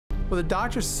Well, the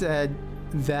doctor said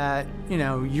that, you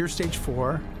know, you're stage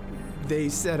 4. They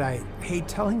said, I hate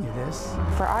telling you this.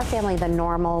 For our family, the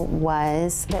normal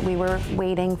was that we were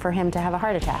waiting for him to have a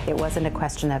heart attack. It wasn't a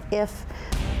question of if,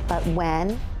 but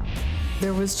when.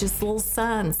 There was just little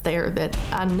signs there that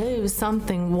I knew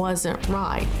something wasn't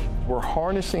right. We're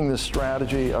harnessing the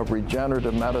strategy of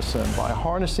regenerative medicine by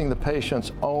harnessing the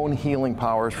patient's own healing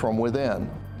powers from within.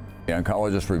 The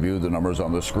oncologist reviewed the numbers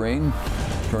on the screen,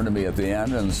 turned to me at the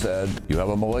end and said, "You have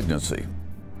a malignancy."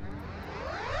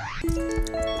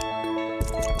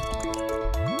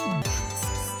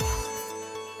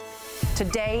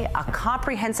 Today, a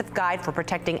comprehensive guide for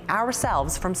protecting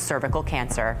ourselves from cervical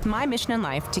cancer. My mission in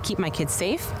life, to keep my kids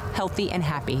safe, healthy, and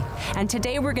happy. And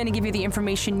today we're going to give you the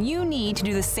information you need to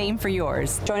do the same for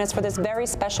yours. Join us for this very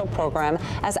special program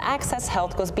as Access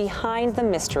Health goes behind the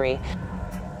mystery.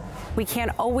 We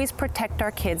can't always protect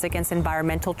our kids against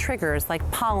environmental triggers like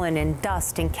pollen and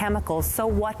dust and chemicals, so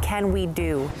what can we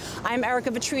do? I'm Erica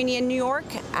Vetrini in New York.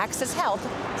 Access Health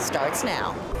starts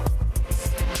now.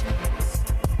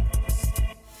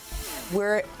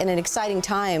 We're in an exciting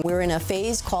time. We're in a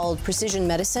phase called precision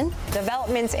medicine.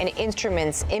 Developments in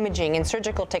instruments, imaging, and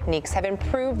surgical techniques have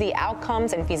improved the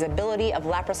outcomes and feasibility of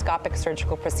laparoscopic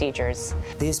surgical procedures.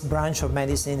 This branch of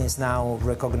medicine is now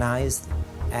recognized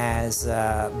as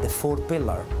the fourth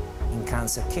pillar in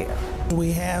cancer care.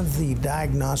 We have the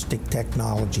diagnostic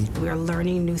technology. We're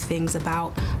learning new things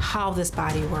about how this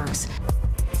body works.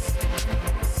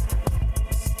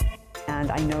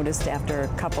 And I noticed after a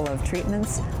couple of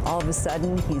treatments, all of a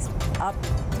sudden he's up,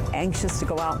 anxious to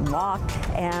go out and walk,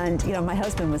 and you know, my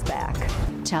husband was back.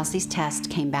 Chelsea's test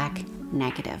came back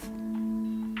negative.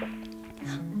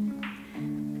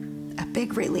 A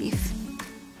big relief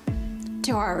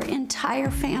to our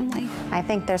entire family. I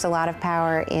think there's a lot of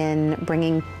power in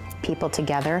bringing people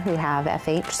together who have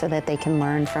FH so that they can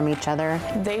learn from each other.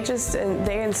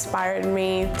 They inspired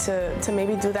me to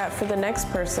maybe do that for the next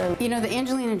person. You know, the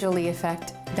Angelina Jolie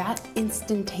effect, that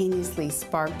instantaneously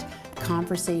sparked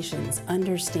conversations,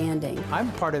 understanding.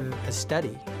 I'm part of a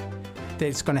study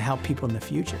that's going to help people in the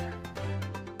future.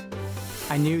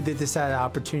 I knew that this had an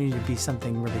opportunity to be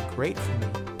something really great for me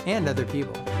and other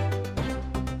people.